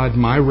Lord God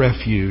my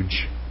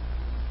refuge,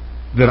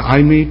 that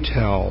I may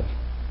tell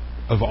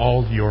of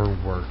all your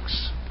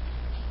works.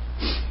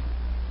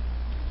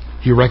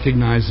 He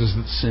recognizes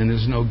that sin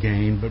is no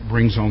gain, but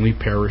brings only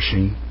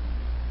perishing.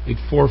 It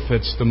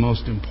forfeits the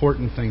most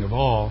important thing of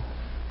all,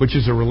 which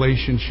is a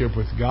relationship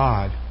with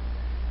God.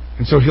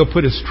 And so he'll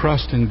put his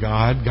trust in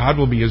God. God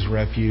will be his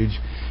refuge.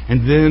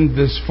 And then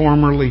this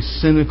formerly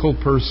cynical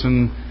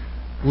person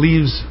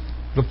leaves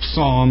the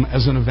psalm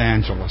as an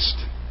evangelist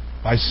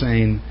by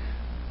saying,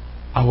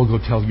 I will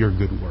go tell your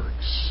good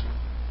works.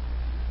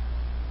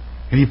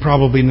 And he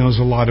probably knows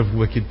a lot of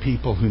wicked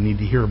people who need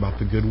to hear about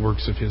the good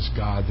works of his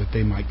God, that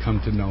they might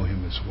come to know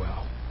him as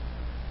well.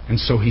 And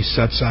so he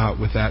sets out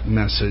with that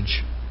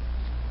message,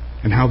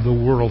 and how the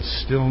world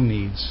still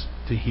needs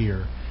to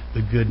hear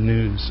the good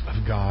news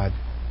of God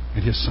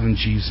and his Son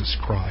Jesus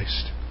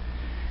Christ.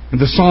 And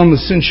the psalm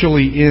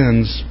essentially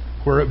ends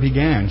where it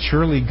began.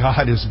 Surely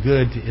God is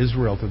good to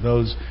Israel, to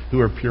those who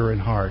are pure in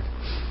heart.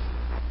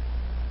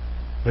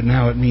 But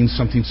now it means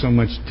something so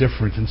much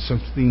different and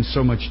something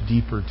so much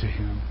deeper to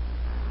him,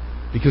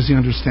 because he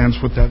understands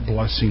what that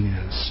blessing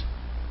is.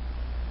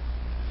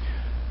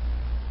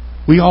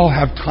 We all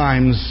have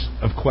times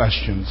of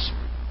questions.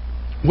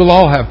 We'll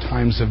all have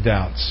times of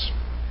doubts.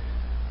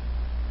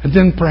 And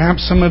then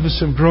perhaps some of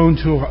us have grown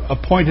to a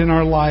point in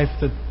our life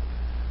that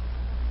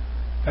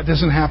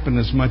doesn't happen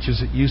as much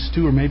as it used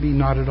to, or maybe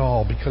not at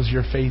all, because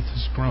your faith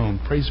has grown.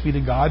 Praise be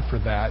to God for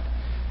that.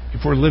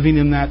 If we're living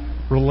in that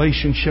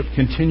relationship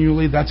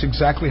continually, that's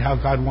exactly how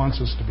God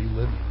wants us to be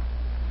living.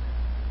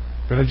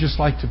 But I'd just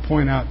like to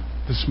point out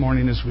this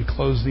morning as we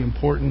close the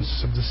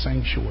importance of the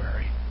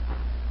sanctuary.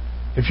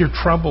 If you're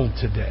troubled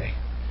today,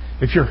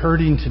 if you're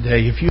hurting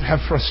today, if you have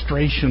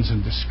frustrations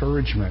and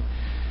discouragement,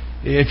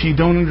 if you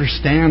don't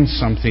understand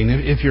something,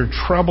 if you're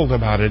troubled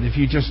about it, if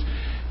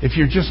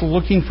you're just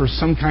looking for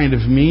some kind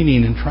of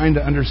meaning and trying to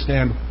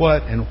understand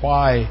what and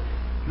why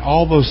and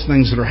all those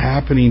things that are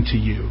happening to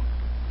you,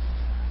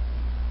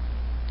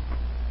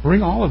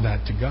 bring all of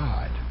that to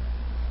God.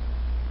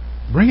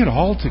 Bring it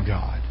all to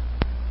God.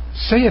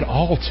 Say it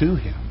all to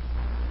Him.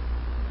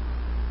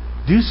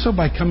 Do so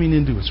by coming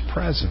into His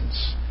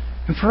presence.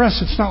 And for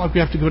us, it's not like we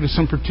have to go to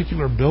some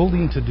particular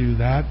building to do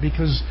that,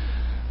 because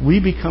we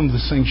become the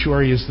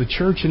sanctuary as the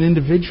church, and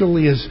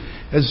individually as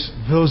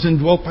those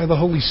indwelt by the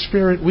Holy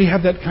Spirit, we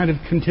have that kind of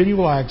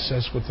continual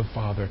access with the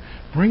Father.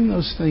 Bring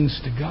those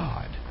things to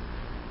God.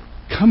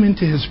 Come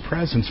into His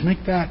presence.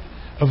 Make that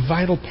a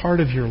vital part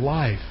of your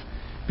life.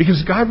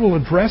 Because God will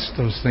address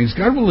those things.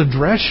 God will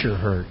address your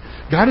hurt.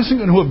 God isn't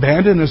going to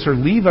abandon us or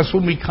leave us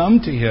when we come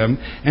to Him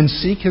and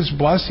seek His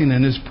blessing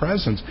and His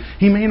presence.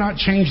 He may not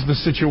change the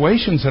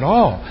situations at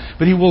all,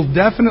 but He will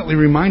definitely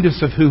remind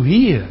us of who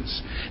He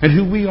is and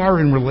who we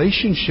are in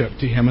relationship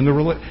to Him, and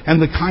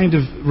the kind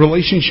of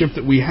relationship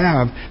that we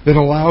have that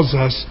allows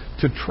us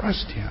to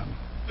trust Him.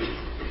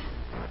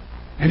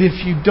 And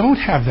if you don't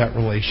have that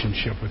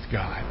relationship with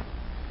God,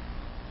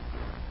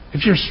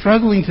 if you're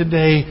struggling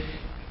today,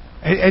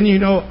 and you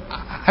know,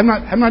 I'm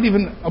not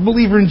even a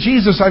believer in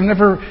Jesus.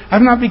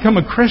 I've not become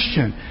a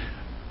Christian.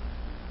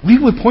 We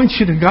would point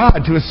you to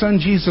God, to His Son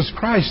Jesus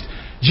Christ.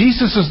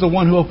 Jesus is the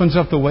one who opens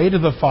up the way to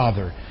the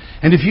Father.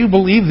 And if you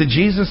believe that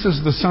Jesus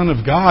is the Son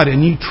of God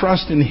and you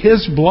trust in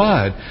His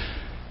blood,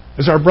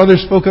 as our brother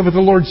spoke of at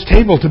the Lord's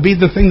table, to be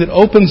the thing that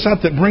opens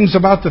up, that brings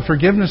about the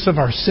forgiveness of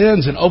our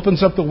sins and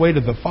opens up the way to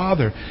the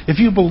Father. If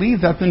you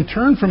believe that, then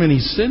turn from any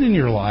sin in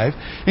your life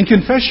and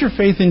confess your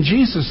faith in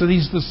Jesus, that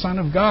He's the Son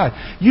of God.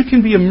 You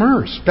can be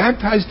immersed,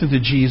 baptized into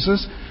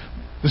Jesus.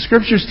 The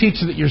Scriptures teach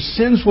that your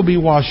sins will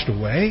be washed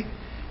away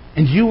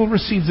and you will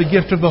receive the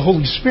gift of the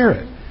Holy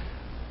Spirit.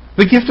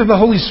 The gift of the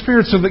Holy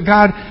Spirit, so that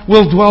God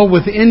will dwell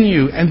within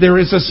you, and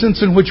there is a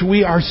sense in which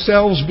we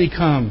ourselves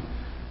become,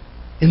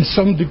 in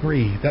some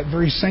degree, that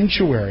very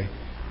sanctuary.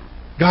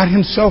 God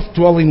Himself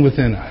dwelling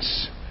within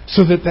us,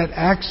 so that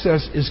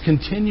access is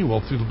continual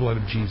through the blood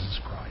of Jesus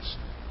Christ.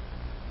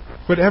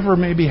 Whatever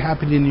may be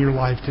happening in your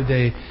life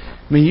today,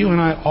 may you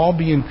and I all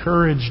be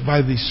encouraged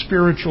by the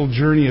spiritual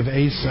journey of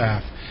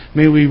Asaph.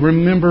 May we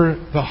remember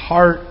the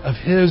heart of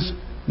his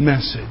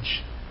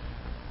message,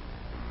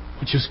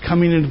 which is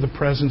coming into the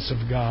presence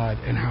of God,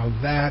 and how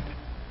that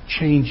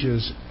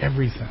changes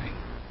everything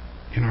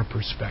in our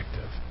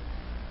perspective.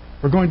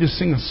 We're going to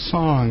sing a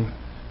song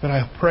that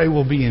I pray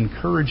will be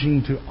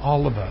encouraging to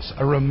all of us,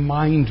 a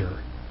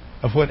reminder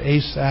of what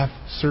Asaph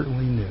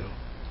certainly knew.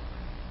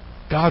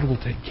 God will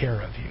take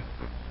care of you.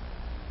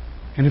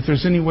 And if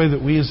there's any way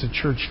that we as a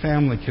church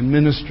family can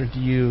minister to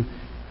you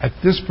at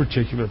this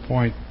particular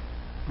point,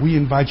 we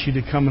invite you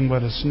to come and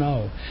let us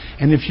know.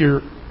 And if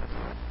you're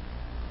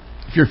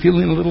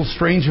feeling a little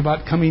strange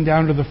about coming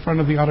down to the front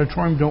of the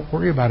auditorium, don't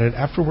worry about it.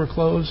 After we're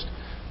closed,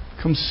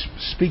 come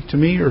speak to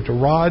me or to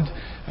Rod.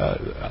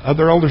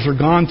 Other elders are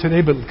gone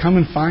today, but come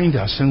and find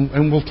us,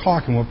 and we'll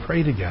talk and we'll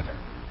pray together.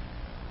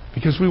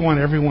 Because we want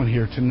everyone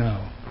here to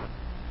know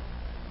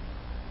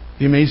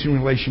the amazing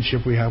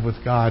relationship we have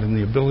with God and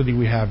the ability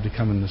we have to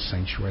come in the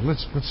sanctuary.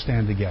 Let's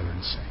stand together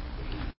and sing.